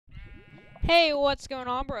Hey, what's going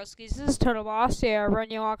on, broskies? This is Total Boss here. I run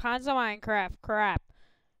you all kinds of Minecraft crap.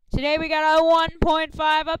 Today we got a 1.5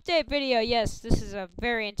 update video. Yes, this is a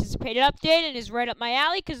very anticipated update and is right up my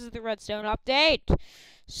alley because of the Redstone update.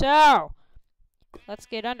 So, let's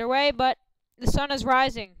get underway, but the sun is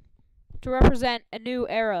rising to represent a new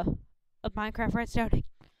era of Minecraft Redstone.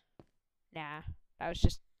 Nah, that was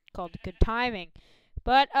just called good timing.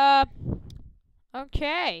 But,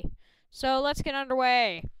 okay. So, let's get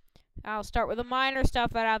underway. I'll start with the minor stuff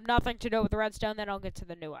that have nothing to do with the redstone, then I'll get to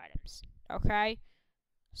the new items. Okay?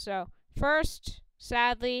 So, first,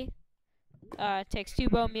 sadly, it takes 2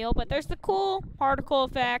 bone meal, but there's the cool particle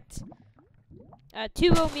effect.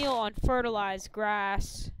 2 bone meal on fertilized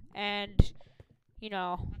grass, and, you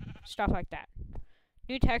know, stuff like that.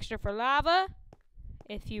 New texture for lava.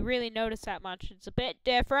 If you really notice that much, it's a bit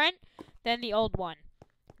different than the old one.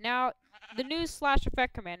 Now, the new slash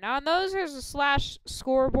effect command. Now, on those, there's a slash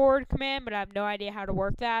scoreboard command, but I have no idea how to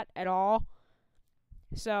work that at all.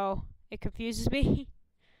 So, it confuses me.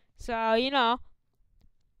 So, you know.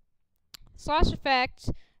 Slash effect,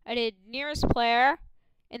 I did nearest player,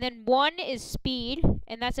 and then 1 is speed,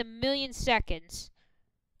 and that's 1,000,000 seconds.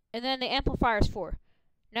 And then the amplifier is 4.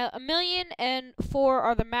 Now, 1,000,000 and 4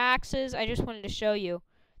 are the maxes. I just wanted to show you.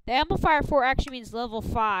 The amplifier 4 actually means level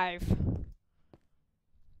 5.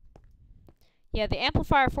 Yeah, the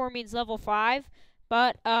amplifier 4 means level 5,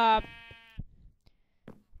 but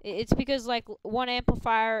it's because like 1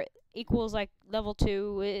 amplifier equals like level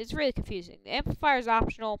 2. It's really confusing. The amplifier is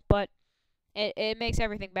optional, but it makes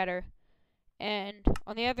everything better. And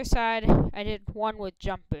on the other side, I did 1 with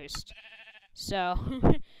jump boost. So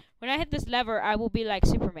when I hit this lever, I will be like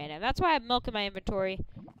Superman, and that's why I have milk in my inventory,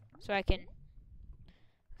 so I can.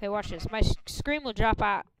 Okay, watch this. My screen will drop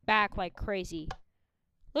out back like crazy.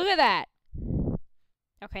 Look at that.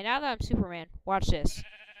 Okay, now that I'm Superman, watch this.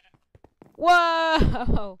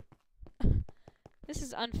 Whoa! This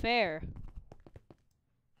is unfair.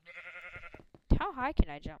 How high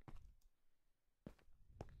can I jump?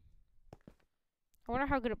 I wonder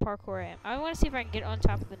how good at parkour I am. I want to see if I can get on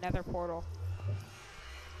top of the nether portal.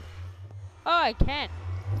 Oh, I can.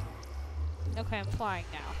 Okay, I'm flying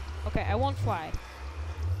now. Okay, I won't fly.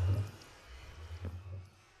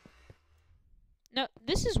 No,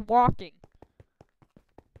 this is walking.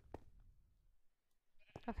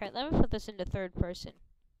 Okay, let me put this into third person.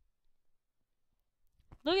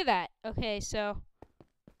 Look at that. Okay, so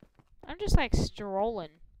I'm just like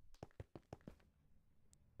strolling.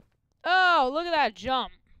 Oh, look at that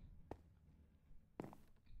jump.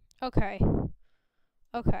 Okay.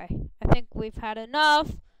 Okay. I think we've had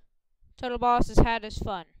enough. Total Boss has had his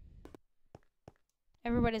fun.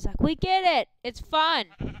 Everybody's like, we get it. It's fun.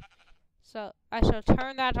 So I shall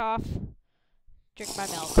turn that off. Drink my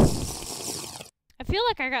milk. I feel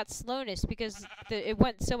like I got slowness because it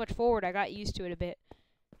went so much forward. I got used to it a bit.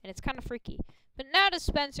 And it's kind of freaky. But now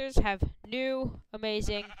dispensers have new,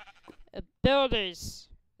 amazing abilities.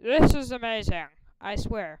 This is amazing. I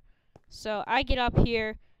swear. So I get up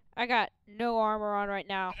here. I got no armor on right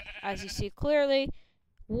now. As you see clearly.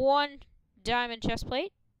 1 diamond chest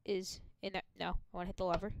plate is in there. No, I want to hit the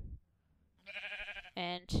lever.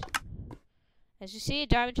 And as you see, a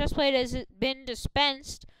diamond chest plate has been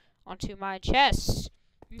dispensed onto my chest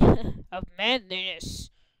of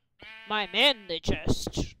manliness. My manly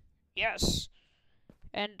chest. Yes.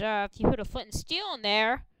 And if you put a flint and steel in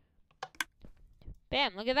there,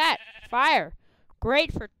 bam, look at that. Fire.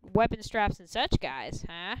 Great for weapon straps and such, guys.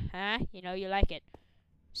 Huh? You know you like it.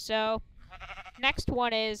 So, next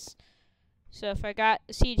one is, so if I got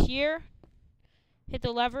a seed here, hit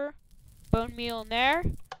the lever, bone meal in there.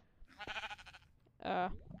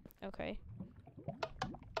 Okay.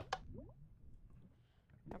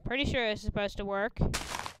 I'm pretty sure it's supposed to work.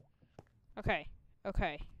 Okay.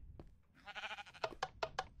 Okay.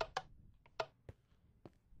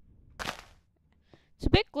 It's a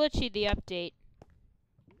bit glitchy, the update.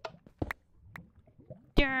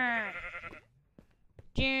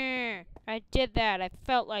 I did that. I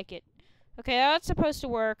felt like it. Okay, that's supposed to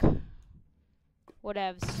work.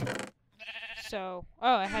 Whatevs. So,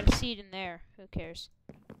 oh, I had a seed in there. Who cares?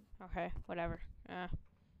 Okay, whatever.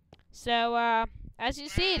 So, as you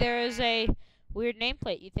see, there is a weird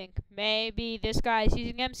nameplate. You think maybe this guy's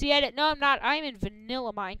using MC Edit. No, I'm not. I'm in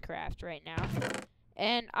vanilla Minecraft right now.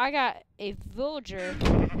 And I got a villager.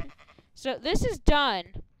 So, this is done.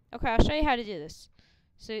 Okay, I'll show you how to do this.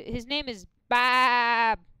 So, his name is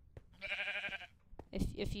Bab.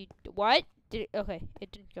 If you... What? Okay,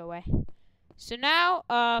 it didn't go away. So, now,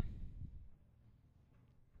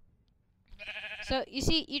 so, you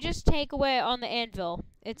see, you just take away on the anvil.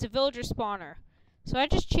 It's a villager spawner. So I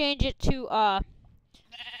just change it to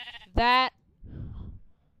that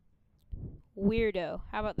weirdo.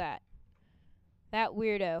 How about that? That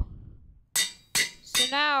weirdo. So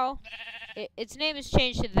now its name is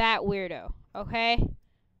changed to that weirdo. Okay?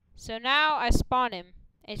 So now I spawn him,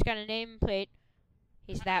 and he's got a nameplate.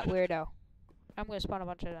 He's that weirdo. I'm gonna spawn a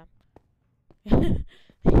bunch of them.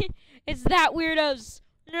 It's that weirdos.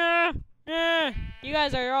 Nah, nah. You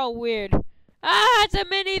guys are all weird. Ah, it's a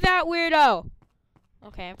mini that weirdo.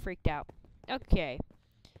 Okay, I'm freaked out. Okay.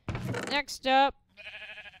 Next up,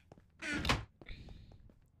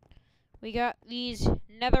 we got these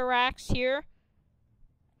nether racks here.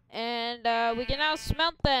 And we can now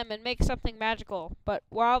smelt them and make something magical. But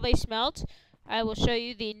while they smelt, I will show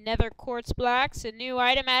you the nether quartz blocks, a new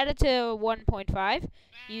item added to 1.5,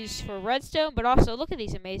 used for redstone, but also look at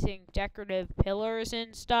these amazing decorative pillars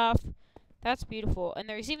and stuff. That's beautiful. And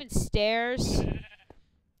there's even stairs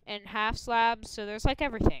and half slabs, so there's like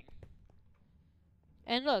everything.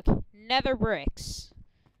 And look, nether bricks.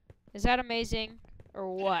 Is that amazing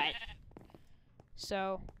or what?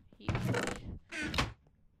 So,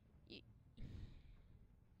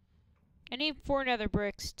 I need 4 nether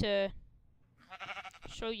bricks to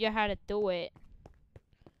show you how to do it.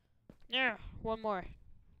 Yeah, one more.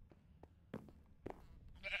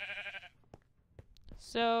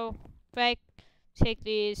 So, if I take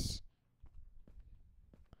these,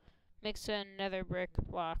 mix another brick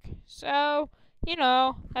block. So, you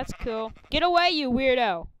know, that's cool. Get away, you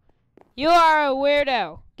weirdo. You are a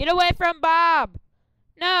weirdo. Get away from Bob.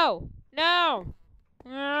 No, no.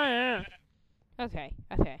 Okay.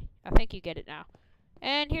 I think you get it now.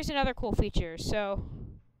 And here's another cool feature. So,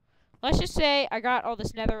 let's just say I got all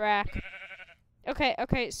this netherrack.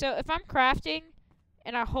 Okay, so if I'm crafting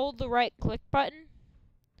and I hold the right click button,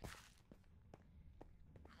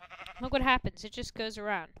 look what happens. It just goes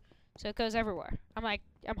around. So it goes everywhere.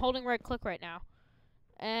 I'm holding right click right now.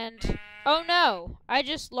 And, oh no! I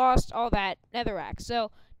just lost all that netherrack.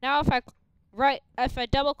 So, now if I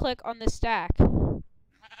double click on this stack,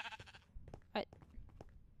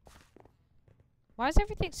 why is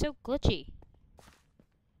everything so glitchy?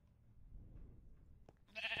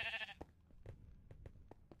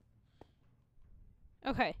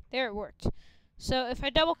 Okay, there it worked. So if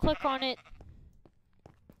I double click on it,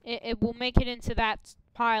 it will make it into that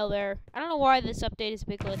pile there. I don't know why this update is a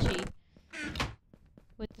bit glitchy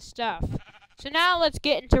with the stuff. So now let's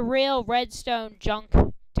get into real redstone junk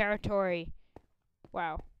territory.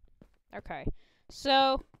 Wow. Okay.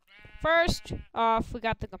 So first off, we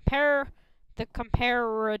got the comparator.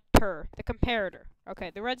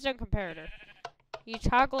 Okay, the redstone comparator. You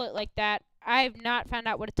toggle it like that. I have not found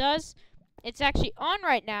out what it does. It's actually on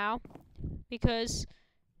right now because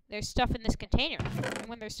there's stuff in this container. And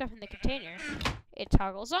when there's stuff in the container, it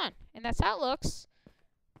toggles on. And that's how it looks.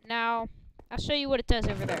 Now, I'll show you what it does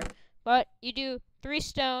over there. But you do 3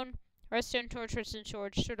 stone, redstone torch,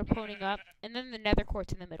 sort of pointing up, and then the nether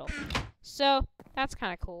quartz in the middle. So, that's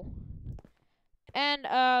kind of cool. And,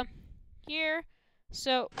 here,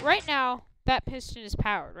 so right now, that piston is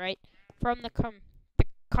powered, right? From the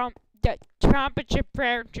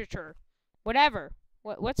temperature, whatever.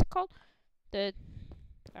 What's it called? Oh,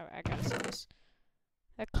 I gotta say this.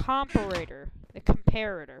 The comparator.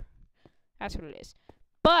 That's what it is.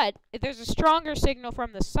 But if there's a stronger signal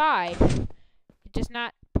from the side, it does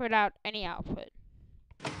not put out any output.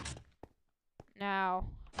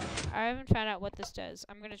 Now, I haven't found out what this does.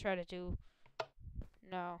 I'm gonna try to do.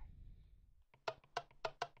 No.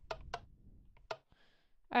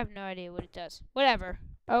 I have no idea what it does. Whatever.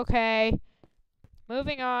 Okay.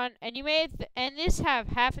 Moving on. And you made and this have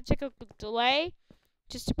half a tick of delay,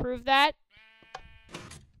 just to prove that.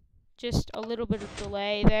 Just a little bit of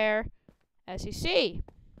delay there, as you see.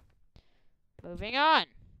 Moving on.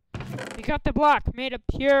 We got the block made of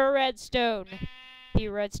pure redstone. The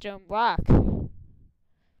redstone block.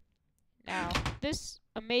 Now, this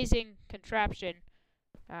amazing contraption,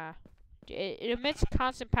 it emits a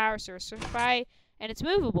constant power source. So and it's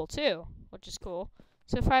movable too, which is cool.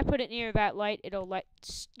 So if I put it near that light, it'll light.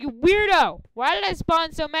 You weirdo! Why did I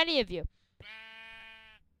spawn so many of you?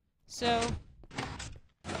 So,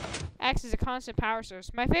 acts as a constant power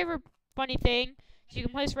source. My favorite funny thing is you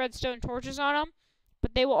can place redstone torches on them,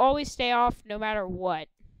 but they will always stay off no matter what.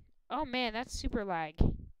 Oh man, that's super lag.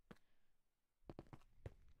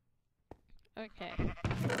 Okay.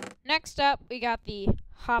 Next up, we got the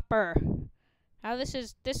hopper. Now this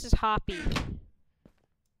is hoppy.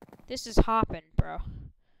 This is hopping, bro.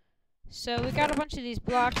 So we got a bunch of these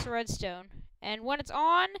blocks of redstone, and when it's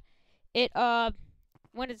on,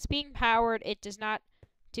 when it's being powered, it does not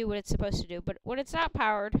do what it's supposed to do. But when it's not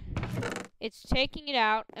powered, it's taking it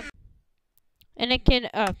out, and it can,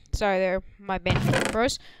 sorry there, my bandit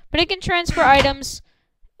froze, but it can transfer items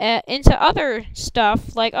into other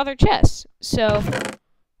stuff, like other chests. So,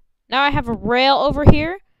 now I have a rail over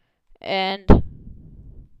here, and,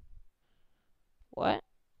 what?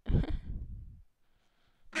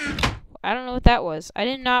 I don't know what that was. I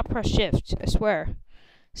did not press shift, I swear.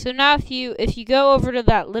 So now if you go over to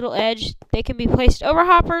that little edge, they can be placed over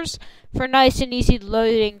hoppers for nice and easy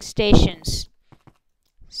loading stations.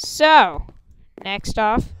 So, next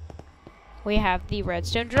off, we have the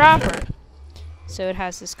redstone dropper. So it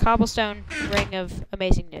has this cobblestone ring of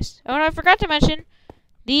amazingness. Oh, and I forgot to mention,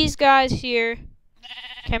 these guys here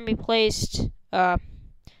can be placed,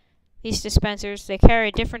 these dispensers, they carry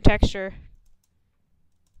a different texture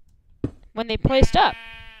when they placed up.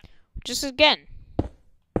 Just again.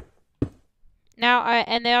 Now,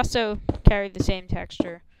 and they also carry the same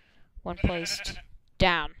texture when placed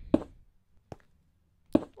down.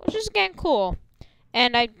 Which is again cool.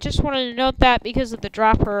 And I just wanted to note that because of the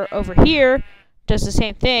dropper over here does the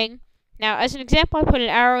same thing. Now, as an example, I put an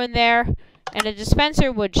arrow in there, and a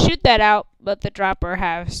dispenser would shoot that out, but the dropper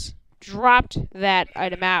has dropped that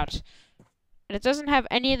item out. And it doesn't have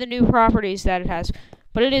any of the new properties that it has.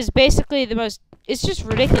 But it is basically it's just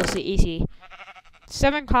ridiculously easy.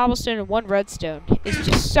 7 cobblestone and 1 redstone is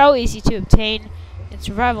just so easy to obtain in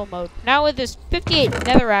survival mode. Now with this 58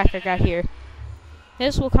 netherrack I got here,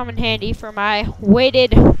 this will come in handy for my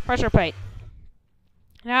weighted pressure plate.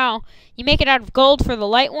 Now, you make it out of gold for the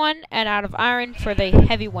light one, and out of iron for the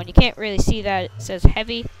heavy one. You can't really see that it says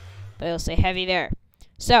heavy, but it'll say heavy there.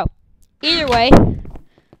 So, either way,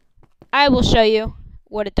 I will show you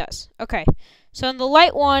what it does. Okay. So on the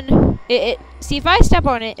light one, see if I step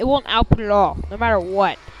on it, it won't output at all, no matter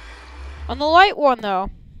what. On the light one though,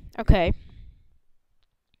 okay.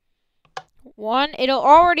 1, it'll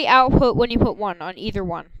already output when you put 1 on either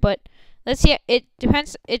one. But let's see, it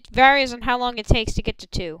depends, it varies on how long it takes to get to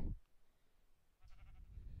 2.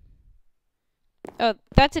 Oh,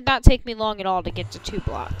 that did not take me long at all to get to 2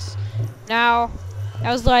 blocks. Now,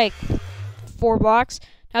 that was like 4 blocks.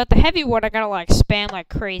 Now with the heavy one, I gotta like spam like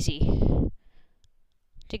crazy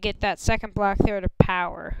to get that second block there to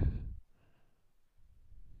power.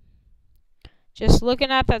 Just looking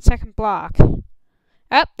at that second block.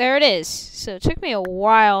 Oh, there it is. So it took me a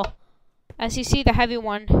while. As you see, the heavy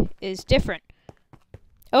one is different.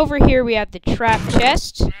 Over here we have the trap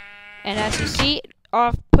chest. And as you see, it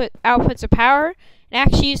outputs a power. And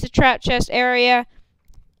actually use the trap chest area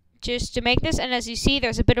just to make this. And as you see,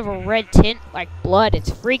 there's a bit of a red tint, like blood. It's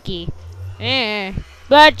freaky.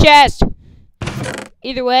 Blood chest!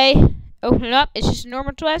 Either way, open it up. It's just a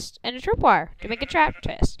normal chest and a tripwire to make a trap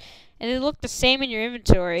chest. And they look the same in your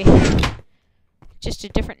inventory. Just a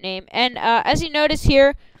different name. And as you notice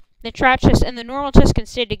here, the trap chest and the normal chest can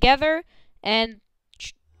stay together. And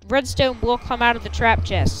redstone will come out of the trap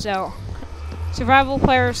chest. So, survival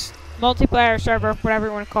players, multiplayer server, whatever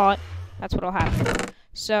you want to call it, that's what'll happen.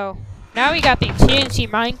 So, now we got the TNT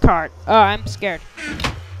minecart. Oh, I'm scared.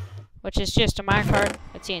 Which is just a minecart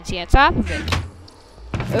with TNT on top of it.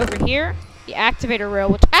 Over here, the activator rail,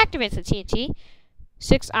 which activates the TNT.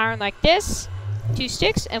 6 iron like this, 2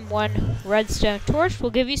 sticks, and 1 redstone torch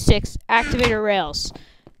will give you 6 activator rails.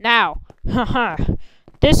 Now,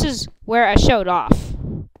 this is where I showed off.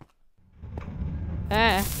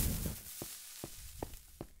 Yeah.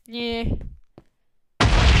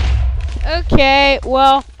 Okay,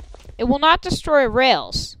 well, it will not destroy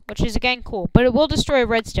rails, which is again cool, but it will destroy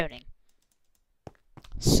redstoning.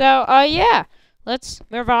 So, yeah. Let's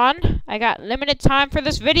move on. I got limited time for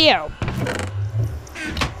this video.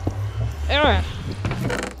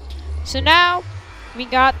 So now, we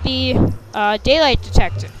got the daylight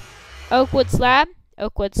detector. Oak wood slab,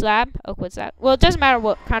 oak wood slab, oak wood slab. Well, it doesn't matter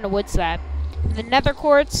what kind of wood slab. The nether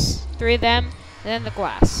quartz, 3 of them, and then the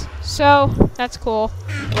glass. So, that's cool,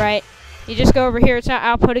 right? You just go over here, it's not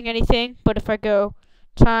outputting anything, but if I go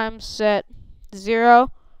time set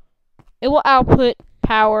 0, it will output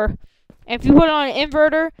power. And if you put it on an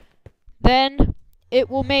inverter, then it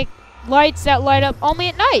will make lights that light up only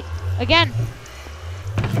at night. Again.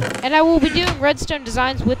 And I will be doing redstone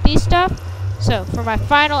designs with these stuff. So, for my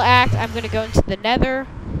final act, I'm going to go into the nether.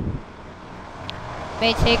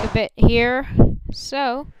 May take a bit here.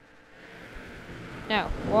 So,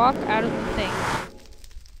 now, walk out of the thing.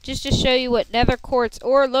 Just to show you what nether quartz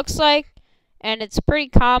ore looks like. And it's pretty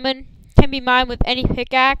common. Can be mined with any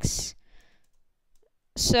pickaxe.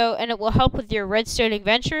 So, and it will help with your redstone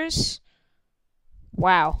adventures.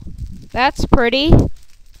 Wow. That's pretty.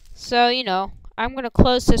 So, I'm going to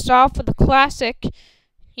close this off with a classic,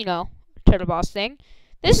 turtle boss thing.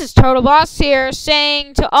 This is Total Boss here,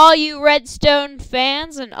 saying to all you Redstone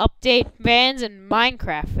fans and Update fans and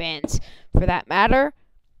Minecraft fans, for that matter,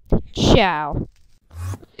 ciao.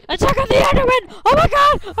 Attack of the Enderman! Oh my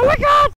god! Oh my god!